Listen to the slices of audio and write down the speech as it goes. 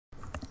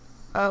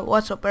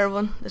What's up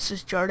everyone, this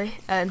is Jordy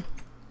and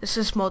this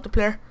is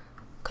multiplayer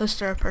because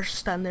there are a person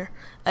standing there,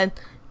 and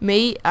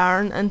me,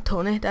 Aaron and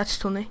Tony, that's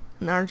Tony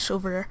and Aaron's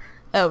over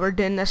there. We're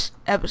doing this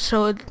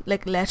episode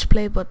like let's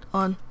play but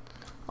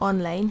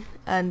online,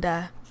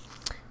 and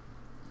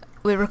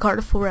we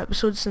recorded 4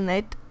 episodes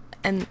tonight,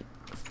 and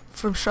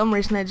for some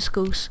reason I just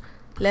goes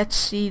let's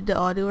see the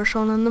audio or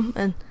something on them,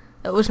 and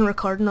it wasn't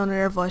recording on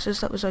their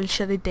voices, that was on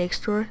shitty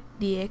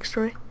DX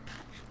story.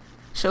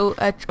 So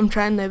I'm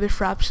trying now with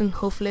fraps and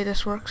hopefully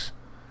this works.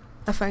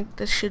 I think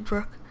this should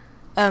work.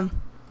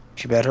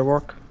 She better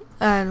work.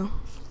 I know.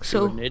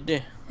 So need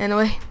to.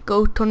 Anyway,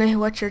 go Tony,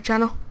 what's your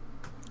channel?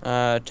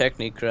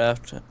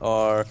 Techniquecraft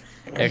or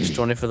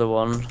X20 for the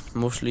one.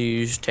 Mostly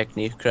use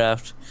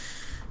Techniquecraft.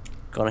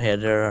 Gone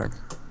ahead there, Aaron.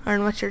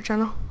 Aaron, what's your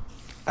channel?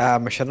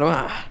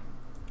 Machinima.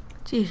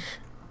 Jeez.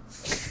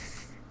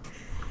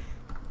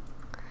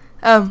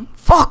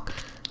 Fuck!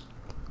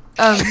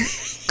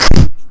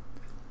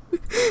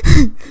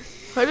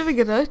 How did we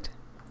get out?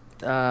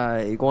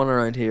 You going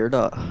around here,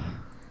 dot?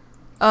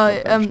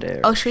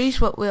 I'll show you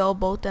what we all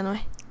bought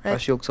anyway. Right.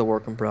 That looks a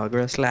work in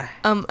progress, lah.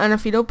 And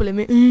if you don't believe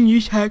me,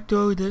 you hacked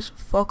all this.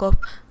 Fuck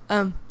up.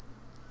 I'm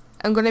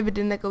gonna be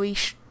doing like a wee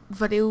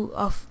video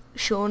of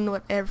showing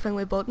what everything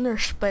we bought, and there's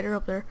a spider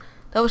up there.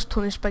 That was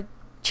Tony's big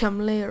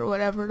chimney or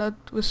whatever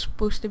that was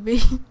supposed to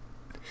be.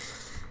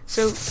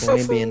 So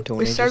Tony being Tony,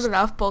 we started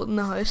off building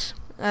the house,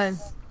 and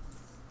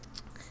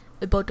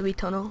we bought the wee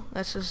tunnel.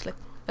 This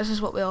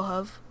is what we all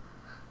have.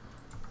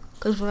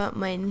 Cause we got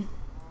mine.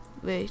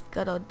 We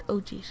got all,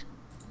 oh jeez.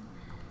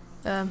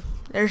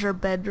 There's our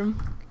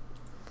bedroom,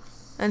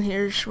 and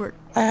here's where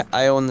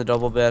I own the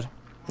double bed.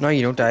 No,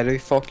 you don't. I do.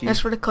 Fuck you.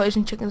 that's where the cows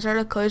and chickens are.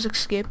 The cows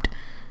escaped,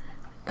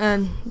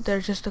 and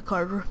there's just a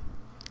corridor.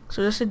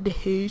 So this is the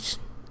house,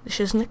 the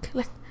shiznick,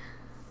 like.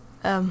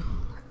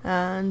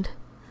 And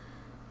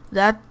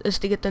that is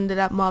to get into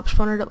that mob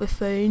spawner that we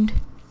found,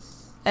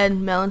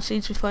 and melon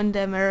seeds. We found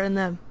them there in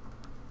the,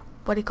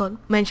 what do you call it,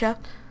 mine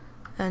shaft,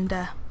 and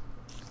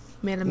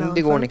made a You melon need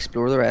to go farm. and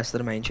explore the rest of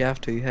the mine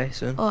shaft too, hey,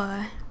 soon. Oh,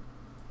 aye.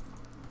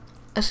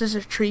 This is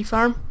a tree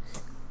farm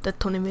that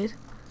Tony made.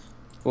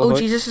 Well, Oh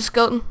Jesus, a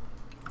skeleton.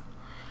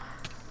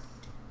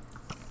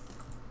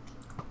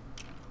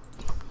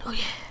 Oh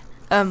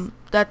yeah.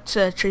 That's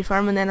a tree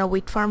farm and then a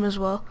wheat farm as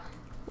well,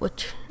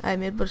 which I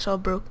made but it's all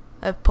broke.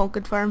 A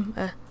pumpkin farm,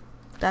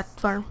 that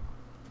farm,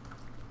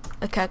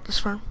 a cactus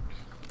farm.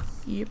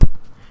 Yep.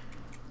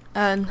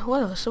 And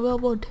what else? A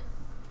wellwood.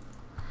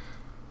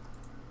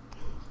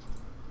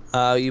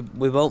 we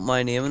built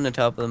my name on the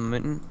top of the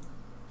mountain.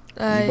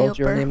 You built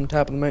your name on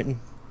top of the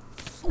mountain.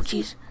 Oh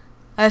jeez.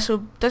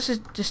 So this is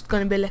just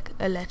gonna be like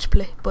a let's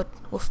play, but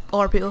with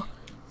our people.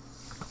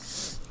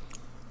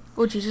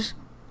 Oh Jesus.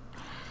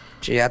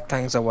 Gee, that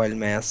thing's a wild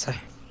mess.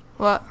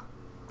 What?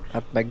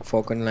 That big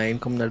fucking line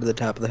coming out of the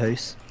top of the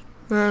house.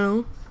 I don't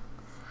know.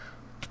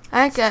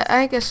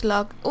 I guess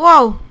lock.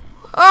 Whoa!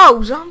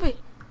 Oh, zombie!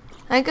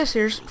 I guess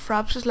here's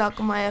Fraps is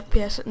locking my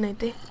FPS at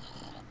 90.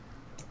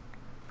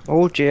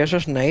 Oh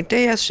Jesus, 90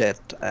 is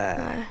it?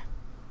 Aye.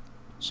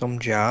 Some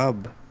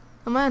job.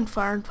 Am I in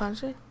fire and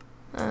fancy?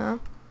 No,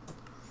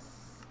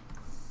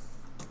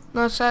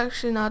 it's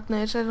actually not.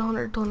 No, it's at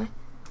 120.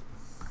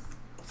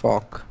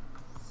 Fuck.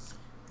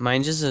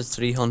 Mine's is at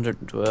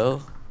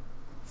 312.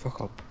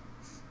 Fuck up.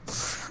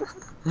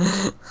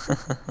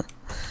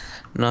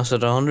 No, it's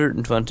at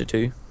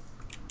 122.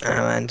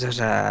 Mine's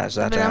at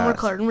But I'm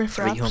recording with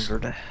Fraps.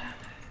 300.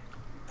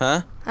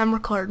 Huh? I'm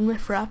recording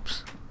with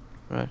Fraps.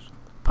 Right.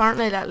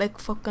 Apparently that like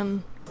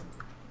fucking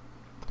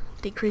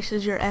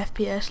decreases your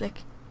FPS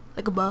like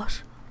a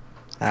boss.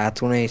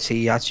 That's when I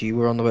see that's you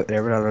were on the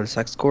whatever that little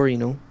 6 score, you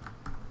know.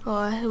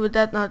 Oh, would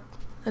that not?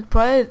 It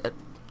probably.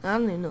 I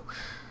don't even know.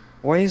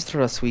 Why is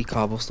there a sweet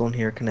cobblestone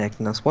here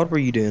connecting us? What were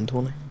you doing,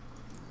 Tony?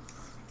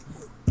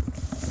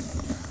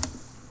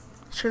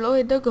 Sure,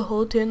 I dug a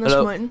hole too in this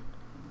Hello. mountain.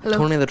 Hello.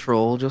 Tony the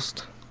troll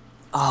just...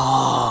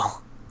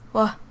 Oh.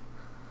 What?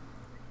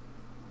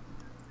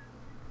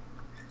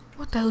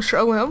 What the hell's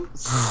wrong with him?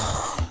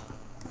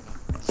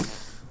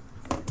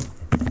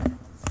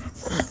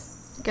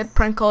 Get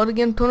prank called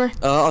again, Tony?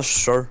 Oh,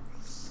 sure.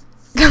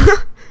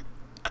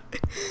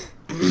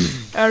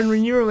 Aaron,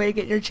 when you were away to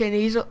get your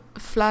Chinese,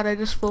 flat out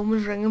his phone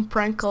was ringing,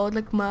 prank called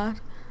like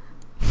mad.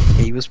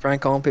 He was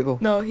prank calling people.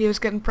 No, he was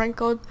getting prank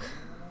called.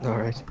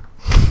 Alright.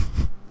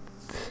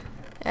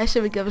 I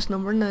said we give his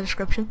number in the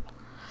description.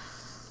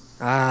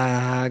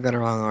 I got a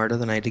wrong order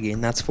the night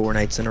again. That's 4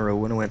 nights in a row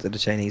when I went to the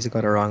Chinese. I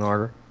got a wrong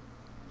order.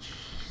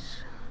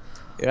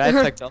 Yeah, I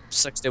picked up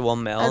 61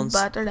 I'd melons.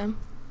 batter them.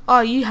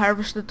 Oh, you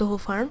harvested the whole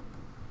farm?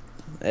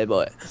 Hey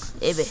boy.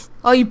 Maybe.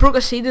 Oh, you broke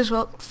a seed as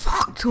well.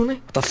 Fuck, Tony.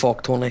 What the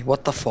fuck, Tony?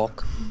 What the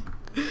fuck?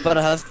 But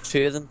I have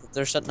 2 of them.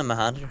 They're sitting in my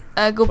hand here.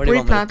 Go Where do you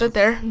want me to replant it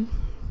there.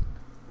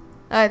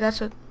 Aye,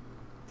 that's it.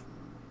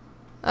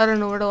 I don't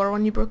know where the other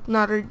one you broke.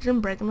 No, they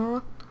didn't break another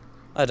one.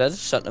 I did.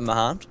 Sitting in my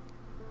hand.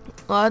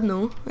 Oh, I don't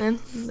know, man.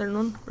 They're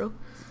none broke.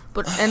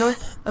 But anyway,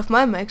 if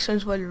my mic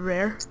sounds well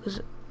rare, because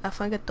I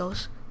think it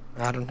does.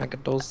 I don't think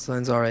it does.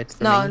 Sounds alright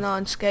for No, me. no,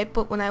 on Skype,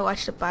 but when I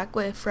watched it back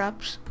with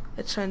fraps,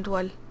 it sounds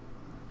well,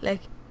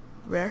 like,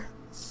 rare,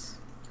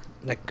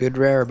 Like good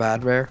rare or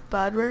bad rare?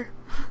 bad rare.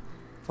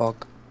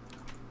 Fuck.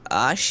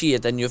 Ah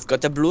shit, and you've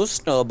got a blue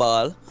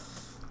snowball.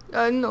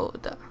 I know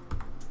that.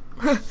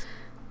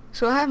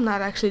 So I'm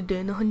not actually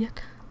doing nothing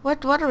yet.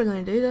 What are we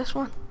gonna do this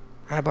one?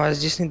 Hi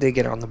boys, just need to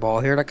get on the ball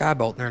here. Like I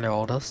built nearly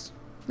all this.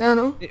 I don't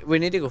know. We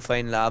need to go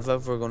find lava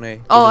if we're gonna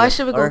go Oh, to I the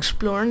should we go water.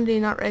 exploring, do you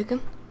not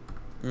reckon?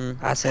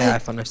 I say I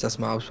finished this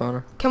mob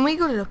spawner. Can we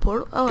go to the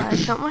portal? Oh, I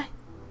can't we?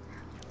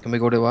 Can we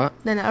go to what?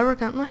 The nether,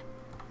 can't we?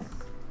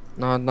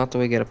 No, not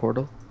till we get a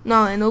portal. No,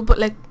 I know, but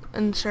like,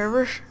 in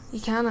servers, you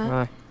can,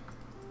 Aye.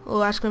 Oh,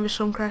 that's gonna be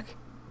some crack.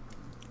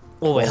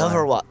 Oh, we Oh, have aye.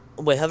 our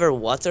we have our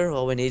water.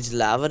 All we need is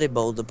lava to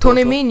build the portal.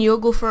 Tony, me and you'll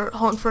go for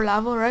hunt for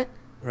lava, right?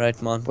 Right,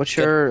 man. What's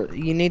your...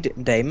 You need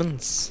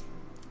diamonds.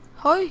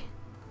 How? Do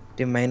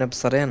you mine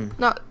obsidian?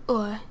 No,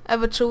 oh, I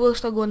would so we'll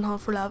still go and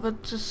hunt for lava.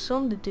 It's just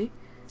something to do.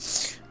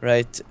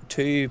 Right,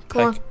 two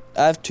Come on. pick.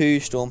 I have 2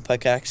 stone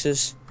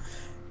pickaxes.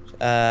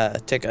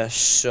 Take a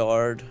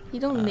sword. You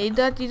don't need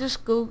that. You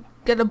just go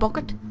get a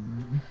bucket.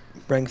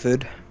 Bring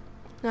food.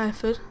 Nah,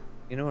 food.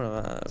 You know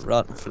what?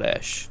 Rotten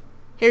flesh.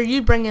 Here,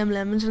 you bring them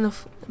lemons and the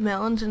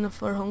melons and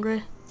if we're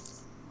hungry.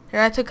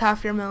 Here, I took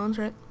half your melons,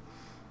 right?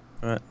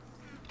 Right.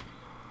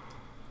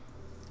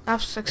 I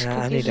have 6 I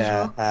cookies need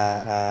as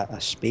well. a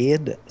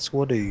spade. So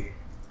what do you?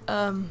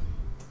 Um,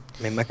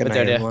 I mean, make an Good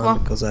idea. iron Come one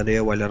on. because I do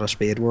a while of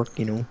spade work,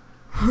 you know.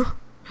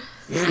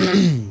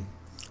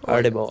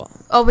 Already bought.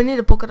 oh, we need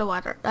a bucket of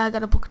water. I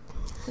got a bucket.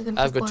 I can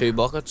I've take got 2 water.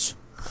 buckets.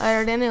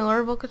 Are there any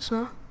other buckets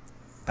now?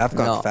 I've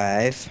got No.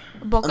 5.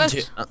 And Buckets?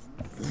 2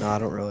 No, I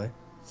don't really.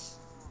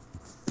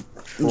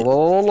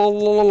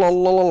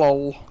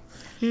 Lol.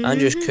 I'm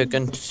just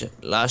cooking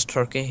last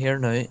turkey here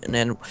now, and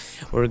then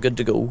we're good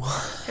to go.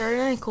 Are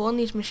there any coal in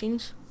these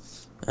machines?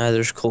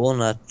 There's coal in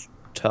that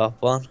top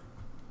one.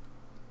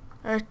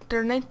 There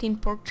are 19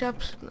 pork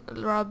chops,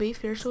 raw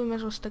beef here, so we might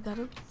as well stick that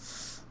in.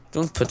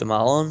 Don't put them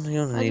all on. You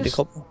only I need a just-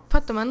 couple.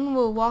 Put them in and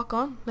we'll walk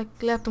on. Like,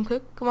 let them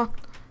cook. Come on.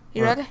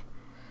 You Right. ready?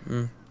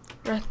 Mm.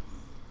 Right.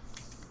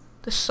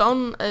 The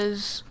sun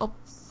is up.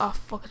 Oh,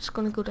 fuck, it's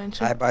gonna go down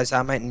soon. Hi boys,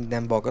 I might need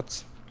them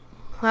buckets.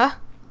 Huh?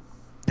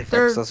 They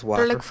They're, fix this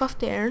water. they're like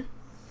 50 iron.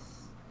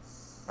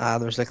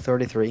 There's like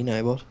 33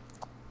 now,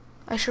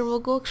 I sure will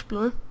go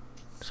exploring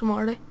some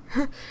more day.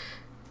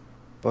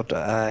 but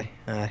aye.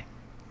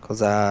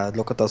 Cause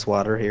look at this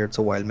water here, it's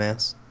a wild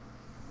mess.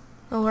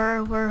 Oh,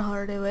 we're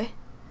hard away.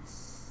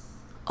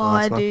 Oh, No,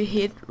 I it's not. do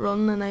hate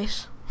running in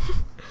ice.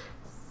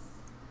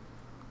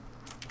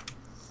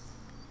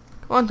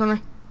 Come on,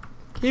 Tony.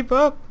 Keep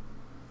up.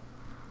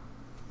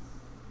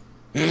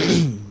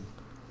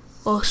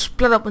 Oh,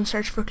 split up and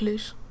search for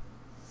clues.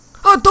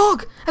 Oh, a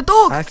dog! A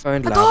dog! I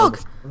found A lava dog!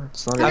 before.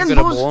 It's not I I've got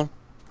got a bones. bone.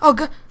 Oh,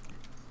 good.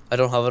 I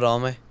don't have it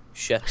on me.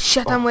 Shit.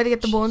 Shit, I'm Oh, waiting to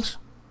get the bones.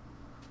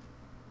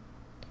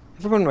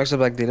 Everyone makes a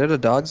big deal out of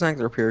dogs, think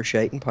they're pure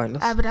shite and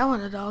pointless. Ah, but I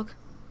want a dog.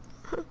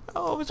 I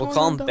always We'll wanted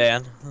call a him dog.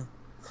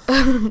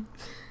 Ben.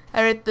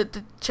 Alright,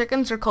 the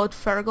chickens are called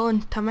Fergal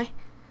and Timmy.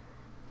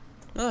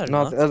 No, they're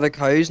Not not. the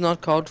cow's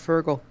not called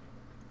Fergal.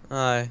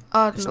 Aye.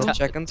 Oh, It's no. The Ta-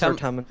 chickens Tim- are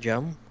Tim and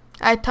Jim.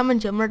 Tim and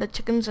Jim are the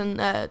chickens and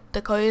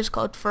the cow is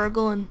called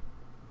Fergal and...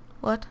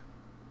 What?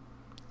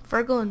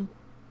 Fergal and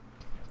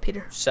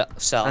Peter. Sally.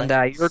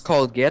 And you're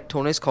called Git,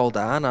 Tony's called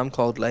Anne, I'm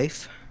called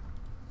Life.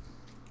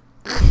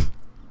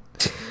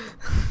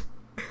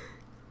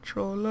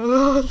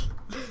 Trollolol.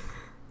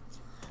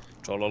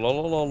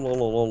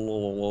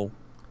 Trollolololololololol.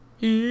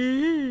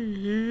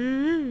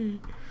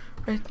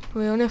 Right,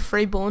 we only have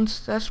 3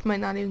 bones. This might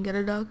not even get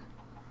a dog.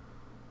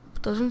 If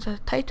it doesn't,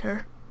 it's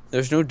tighter.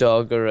 There's no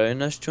dog around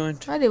this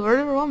joint. I do,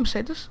 where one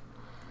beside us?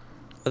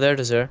 Oh, there it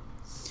is there.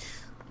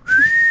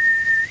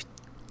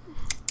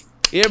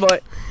 Here, boy.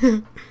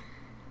 Oh,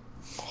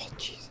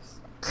 Jesus.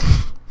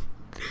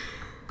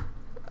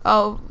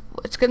 Oh,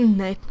 it's getting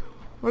night.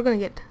 We're gonna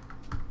get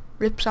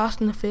rip-sauced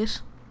in the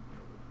face.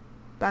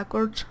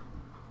 Backwards.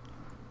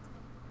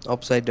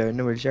 Upside down in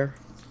the wheelchair.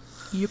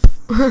 Yep.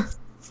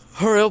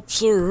 Hurry up,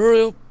 sir.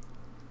 Hurry up.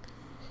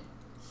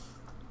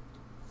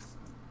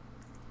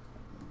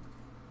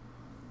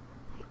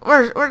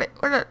 Where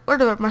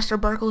did Mr.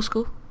 Barkles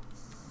go?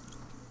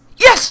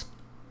 Yes!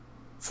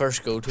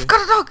 First go to.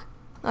 Got a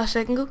dog!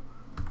 Second go.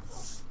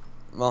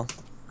 Well,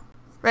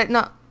 Right,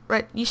 no.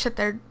 Right, you sit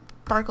there,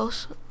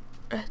 Barkles.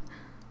 Right.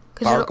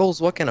 'Cause you're-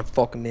 Barkles? What kind of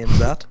fucking name's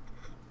that?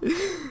 I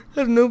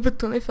don't know, but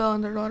Tony fell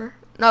under water.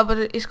 No,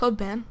 but he's called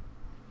Ben.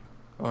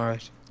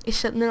 Alright. He's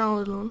sitting there all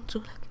alone, so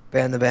like...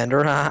 Ben the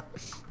Bender, ha.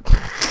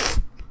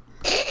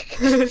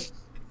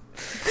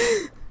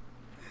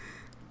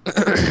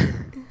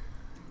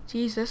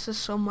 Jeez, this is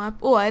some map.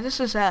 Oh, this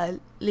is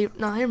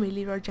no, hear me,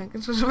 Leroy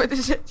Jenkins was about to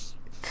say.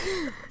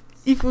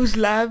 Efo's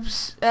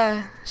Labs.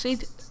 See,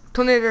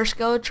 Tony, there's a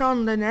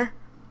Skeletron down there.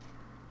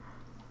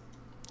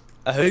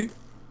 a who?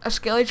 A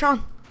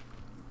Skeletron.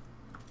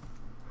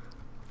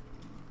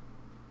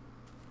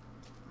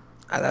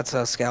 That's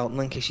a skeleton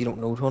in case you don't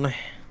know, Tony.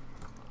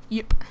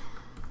 Yep.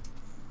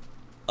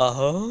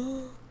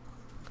 Uh-huh.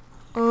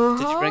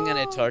 Did you bring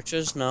any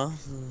torches? No.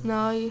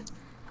 No,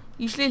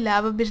 usually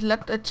lava base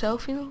lit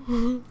itself, you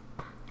know.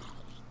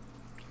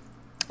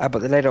 Ah,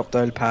 but they light up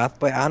the old path,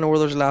 but I know where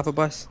there's lava,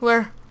 boys.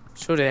 Where?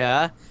 So they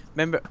are.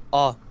 Remember?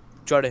 Oh,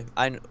 Jordy,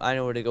 I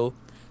know where to go.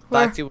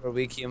 Where? Back to where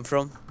we came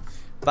from.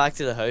 Back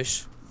to the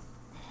house.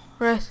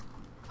 Right.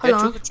 Get Hold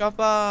to on. the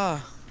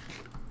chopper.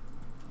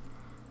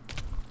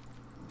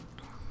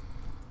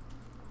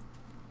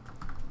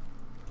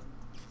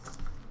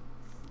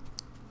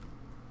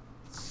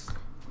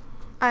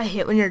 I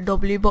hate when your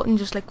W button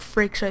just like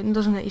freaks out and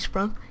doesn't let you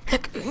sprint.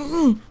 Like,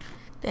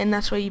 then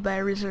that's why you buy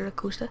a Razor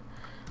Lacosta.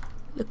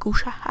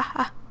 Lacosta,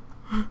 haha.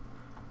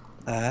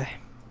 Aye.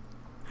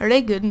 Are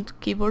they good in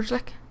keyboards,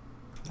 like?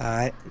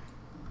 Aye.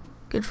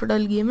 Good for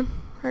dull gaming,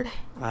 are they?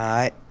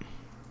 Aye.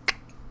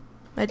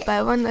 Might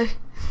buy one now.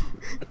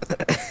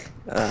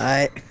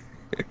 Aye.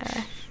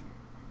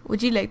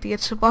 Would you like to get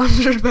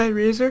sponsored by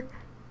Razer?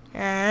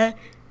 I'd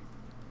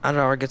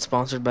rather get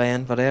sponsored by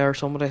Nvidia or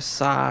somebody,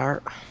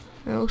 sir.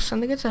 No,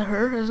 Syndicate's a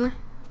her, isn't it?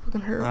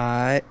 Fucking her.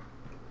 Aye.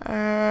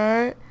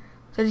 Alright.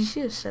 Did you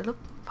see a setup?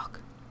 Fuck.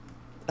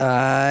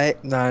 Aye.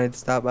 No, I need to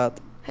stop that.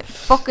 Hey,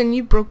 fucking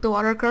you broke the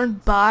water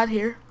current bad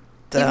here.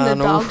 Even the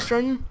no. dog's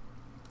drowning.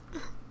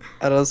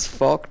 It is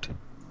fucked.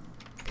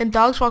 Can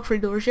dogs walk through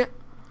doors yet?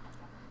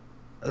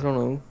 I don't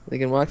know. They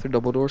can walk through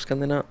double doors, can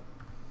they not?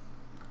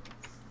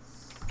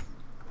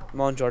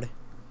 Come on, Jordy.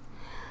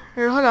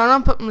 Here, hold on,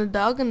 I'm putting the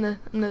dog in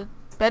the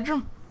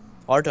bedroom.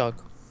 Our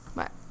dog.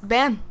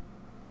 Ben.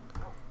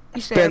 You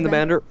stay Ben there, the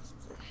Bender.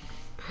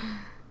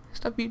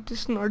 Stop you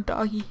dissing our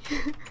doggy.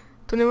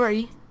 Tony, where are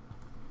you?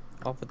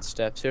 Up at the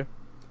steps here.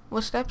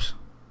 What steps?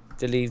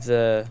 To leave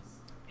the...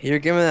 Here,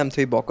 give me them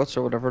 2 buckets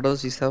or whatever it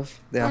is you have.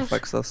 They have Yes.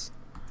 fixed this.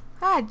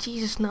 Ah,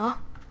 Jesus, no.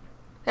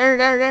 There,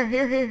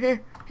 here,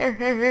 here.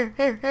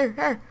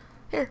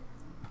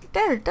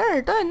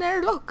 There, down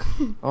there, look.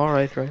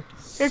 Alright, right.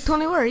 Here,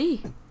 Tony, where are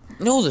you?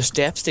 No, the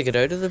steps to get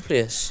out of the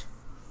place.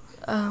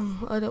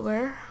 Out of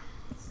where?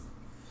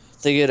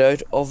 To get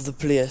out of the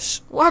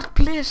place. What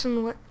place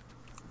and where?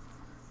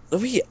 The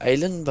wee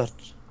island, but...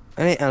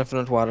 Any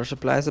infinite water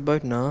supplies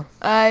about? No.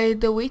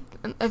 The wheat.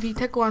 And if you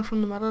take one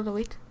from the middle of the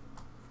wheat.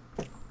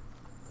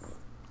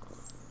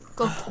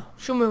 Go.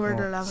 Show me where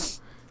the lava.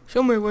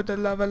 Show me where the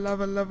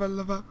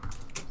lava.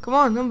 Come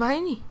on, I'm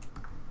behind you.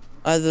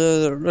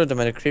 The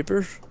many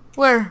creepers.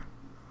 Where?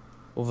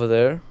 Over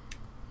there.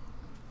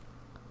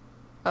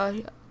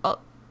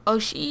 Oh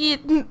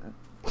shit.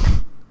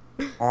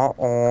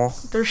 Uh-oh.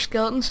 They're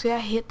skeletons, see, I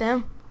hate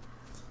them.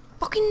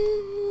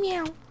 Fucking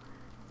meow.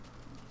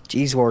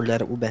 Jeez, word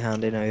that it would be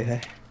handy now,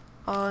 hey.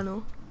 Oh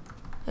no.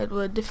 It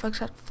would to fix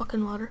that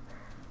fucking water.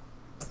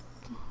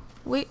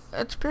 Wait,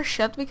 it's pure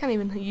shit, we can't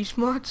even use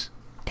mods.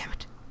 Damn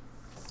it.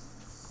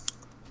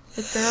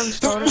 Like they haven't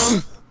started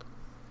on.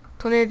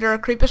 Tony, there are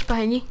creepers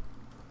behind you.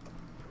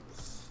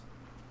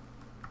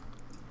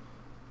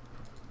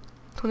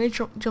 Tony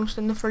jumps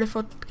in the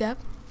 30-foot gap.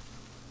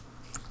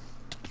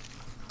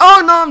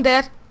 Oh no, I'm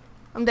dead.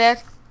 I'm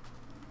dead.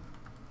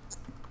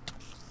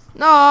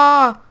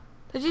 No!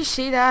 Did you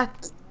see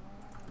that?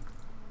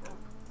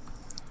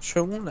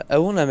 Sure, I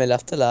won't let me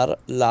left the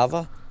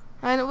lava.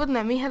 And it wouldn't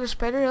let me hit a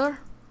spider either.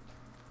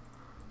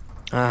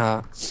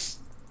 Uh-huh.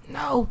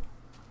 No!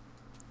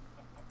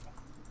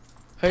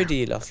 How do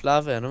you left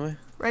lava anyway?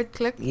 Right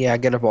click Yeah,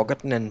 get a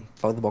bucket and then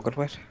fill the bucket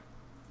with.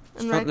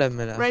 It's and not letting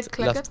me right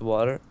click left it. the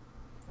water.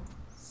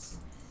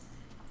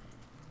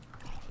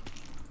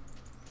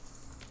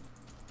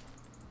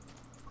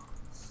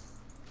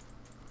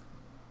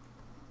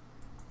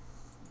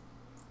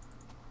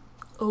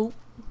 Oh.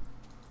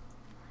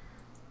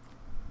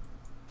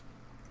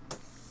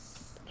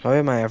 How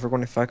am I ever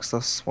going to fix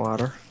this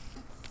water?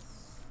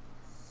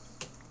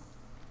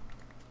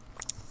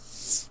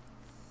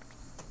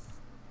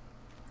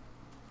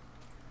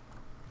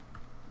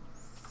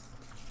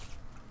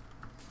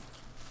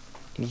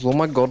 Oh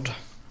my god.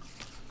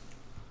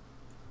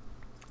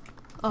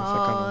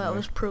 Oh, that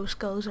was pro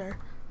skills there.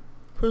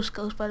 Pro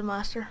skills by the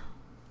master.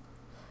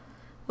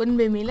 Wouldn't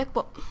be me like,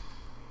 but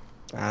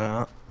I don't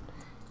know.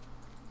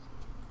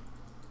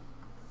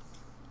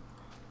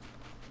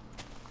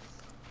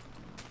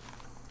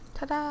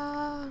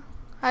 ta-da!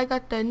 I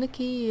got down the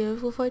key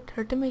without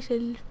hurting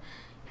myself.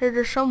 Here,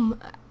 there's some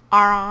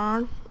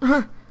iron.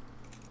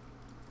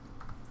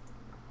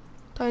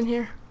 Down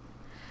here.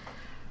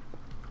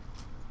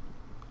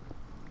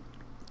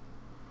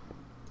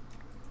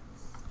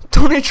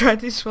 Tony tried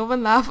to swim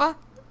in lava.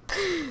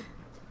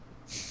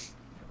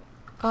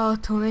 Oh,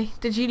 Tony,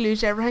 did you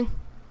lose everything?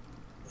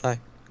 Aye.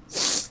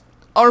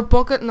 Or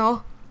bucket?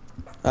 No.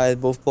 I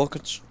had both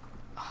buckets.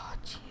 Oh,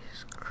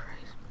 Jesus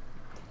Christ.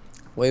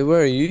 Wait,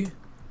 where are you?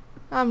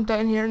 I'm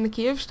down here in the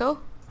cave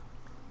still.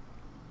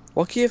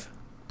 What cave?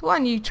 The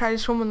one you tried to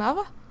swim in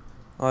lava.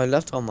 Oh, I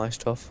left all my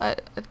stuff.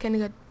 It kind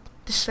of got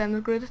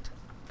disintegrated.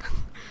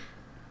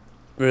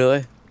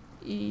 Really?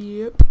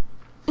 Yep.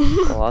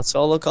 Well, that's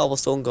all the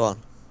cobblestone gone.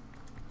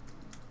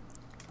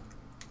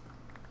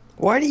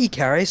 Why do you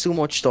carry so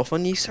much stuff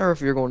on you, sir,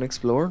 if you're going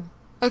exploring?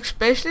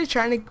 Especially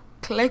trying to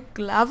click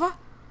lava.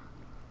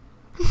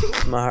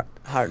 My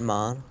heart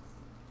man.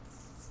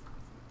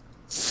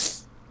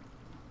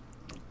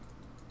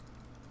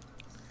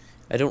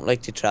 I don't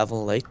like to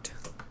travel light.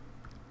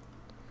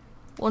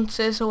 Once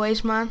says a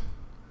wise man.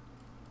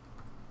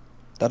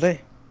 Did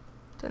I?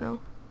 Dunno.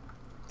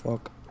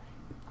 Fuck.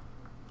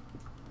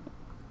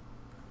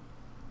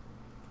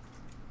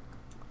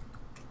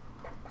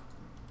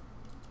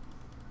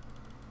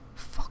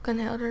 Fucking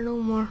hell, there's no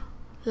more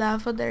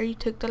lava there. You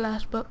took the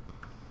last bit.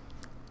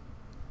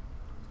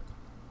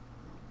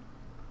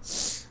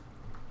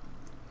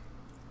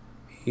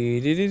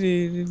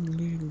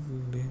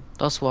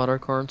 That's water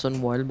currents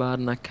and wild bad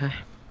in that guy.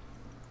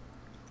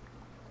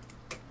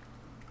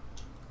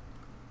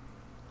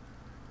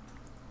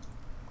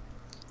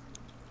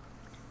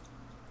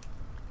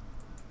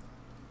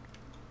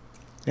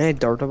 Any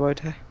dirt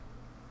about it?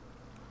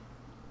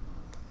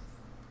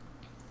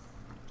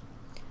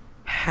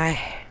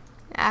 Hi.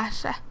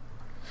 Yes.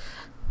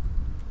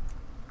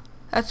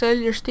 That's all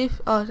your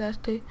Steve? Oh, that's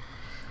two.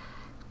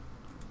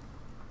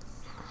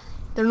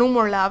 There's no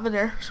more lava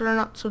there, so they're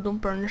not, so don't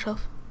burn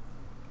yourself.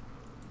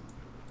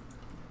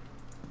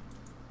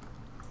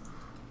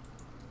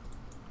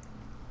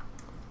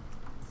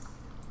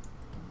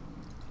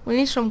 We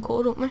need some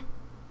coal, don't we?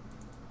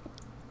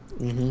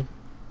 Mm-hmm.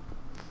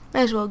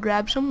 Might as well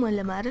grab some while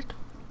I'm at it.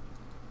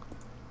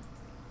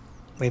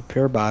 We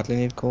pure badly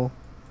need coal.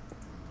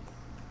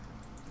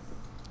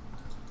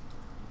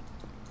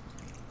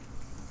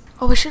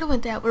 Oh, we should have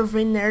went that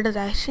ravine there that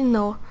I seen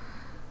though.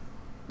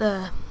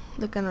 The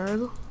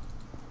canal.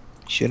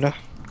 Shoulda.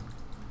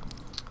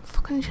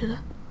 Fucking shoulda.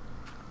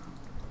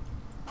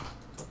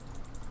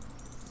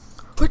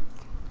 What?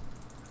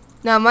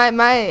 Now my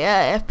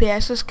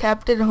FPS is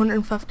capped at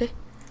 150.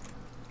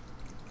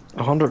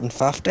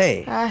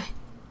 150? Aye.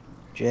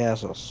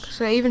 Jesus.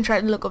 So I even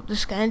tried to look up the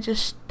sky and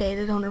just stayed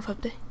at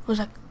 150. I was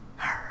like,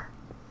 Are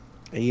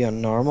you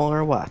on normal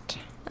or what?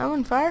 I'm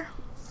on fire.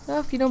 Well,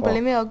 if you don't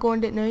believe me, I'll go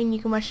and do it now and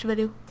you can watch the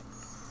video.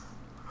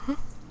 Huh?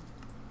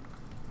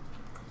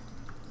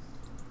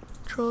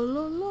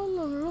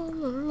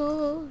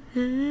 Tra-la-la-la-la-la-la.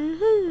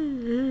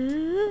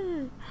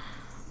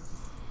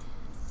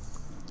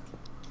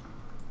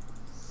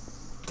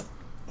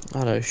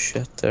 Oh no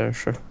shit there,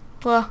 sure.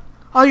 Well,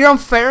 oh, you're on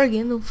fire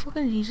again. Oh,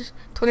 fucking Jesus.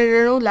 20,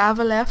 there's no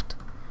lava left.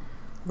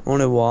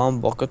 Only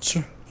one bucket,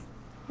 sir.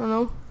 I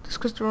know. Just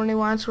because there's only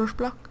one source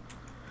block.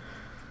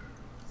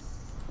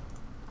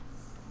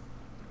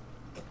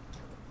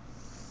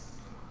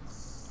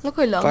 Look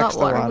how long Fix that the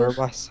water water, goes.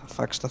 boss. I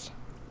fixed it.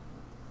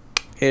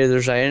 Hey,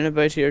 there's iron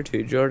about here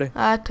too, Jordy.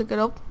 I took it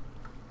up.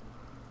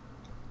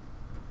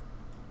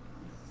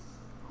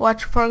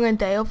 Watch for I'm gonna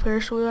die up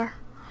here, so we are.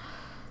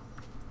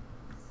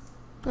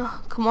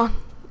 Oh, come on.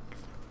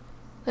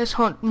 Let's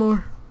hunt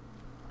more.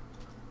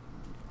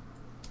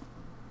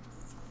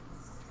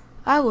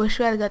 I wish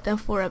we had got them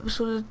 4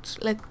 episodes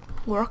like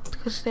worked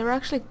because they were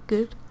actually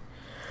good.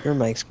 Your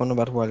mic's going a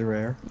bit well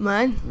rare.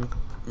 Man,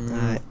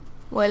 Aye.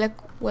 well like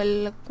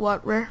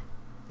what rare?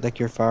 Like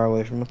you're far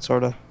away from it,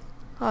 sorta.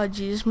 Oh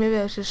Jesus, maybe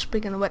I was just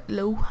speaking a bit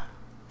low.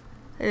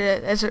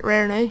 Is it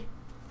rare now?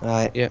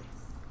 Aye. Yeah.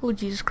 Oh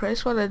Jesus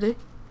Christ, what did I do?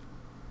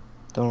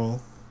 Don't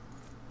know.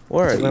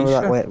 Where are you, Remember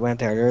that sure?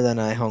 went earlier, then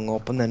I hung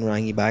up and then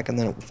rang you back and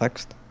then it was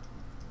fixed.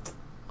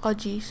 Oh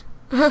jeez.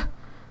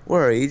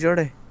 Where are you,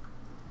 Jordy?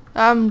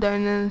 I'm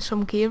down in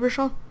some cave or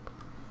something.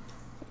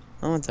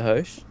 I'm at the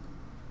house.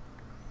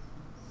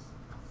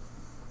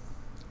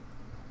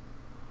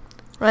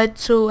 Right,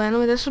 so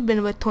anyway, this has been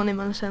about 20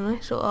 minutes anyway,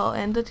 so I'll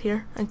end it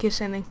here in case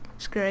anything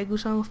scary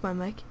goes on with my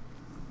mic.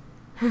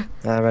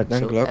 Right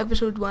then, So good luck.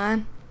 episode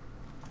 1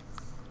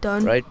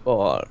 done. Right,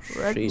 boss.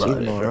 Right, See you boss. See you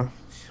later. tomorrow.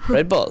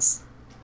 Right, boss.